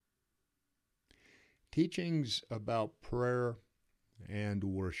Teachings about prayer and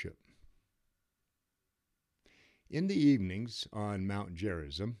worship. In the evenings on Mount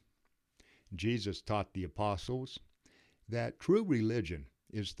Gerizim, Jesus taught the apostles that true religion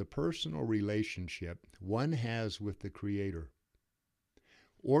is the personal relationship one has with the Creator.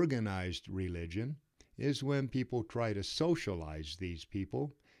 Organized religion is when people try to socialize these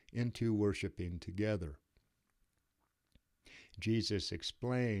people into worshiping together. Jesus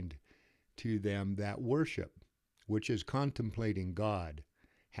explained to them that worship, which is contemplating God,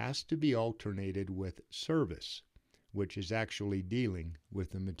 has to be alternated with service, which is actually dealing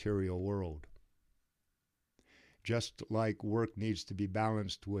with the material world. Just like work needs to be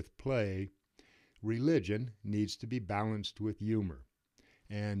balanced with play, religion needs to be balanced with humor,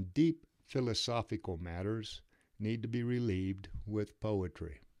 and deep philosophical matters need to be relieved with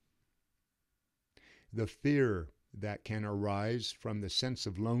poetry. The fear that can arise from the sense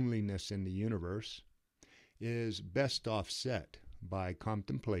of loneliness in the universe is best offset by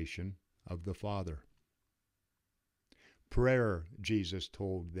contemplation of the Father. Prayer, Jesus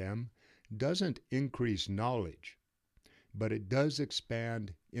told them, doesn't increase knowledge, but it does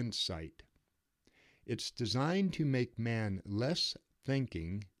expand insight. It's designed to make man less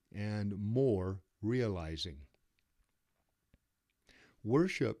thinking and more realizing.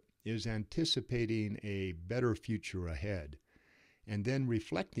 Worship is anticipating a better future ahead, and then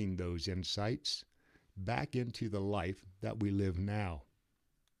reflecting those insights back into the life that we live now.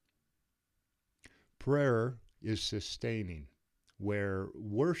 Prayer is sustaining, where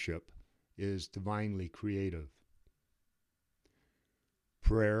worship is divinely creative.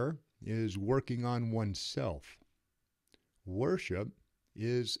 Prayer is working on oneself. Worship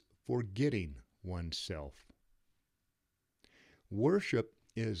is forgetting oneself. Worship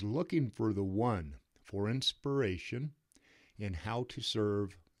is looking for the one for inspiration in how to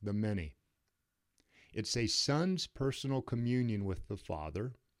serve the many. It's a son's personal communion with the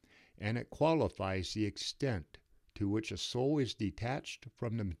Father, and it qualifies the extent to which a soul is detached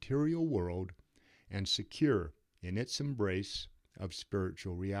from the material world and secure in its embrace of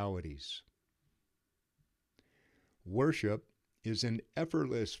spiritual realities. Worship is an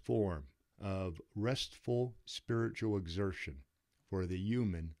effortless form of restful spiritual exertion for the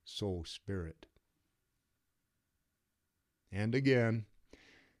human soul spirit. And again,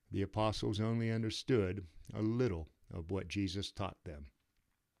 the apostles only understood a little of what Jesus taught them.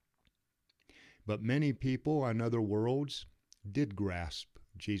 But many people on other worlds did grasp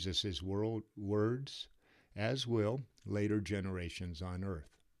Jesus' words, as will later generations on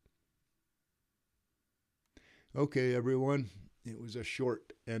earth. Okay, everyone, it was a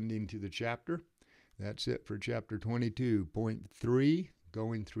short ending to the chapter. That's it for chapter 22.3,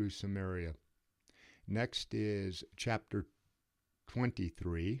 going through Samaria. Next is chapter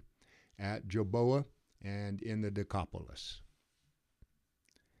 23 at Jeboa and in the Decapolis.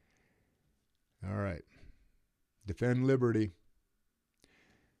 All right. Defend liberty.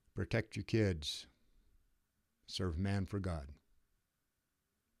 Protect your kids. Serve man for God.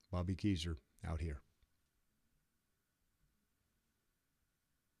 Bobby Keyser out here.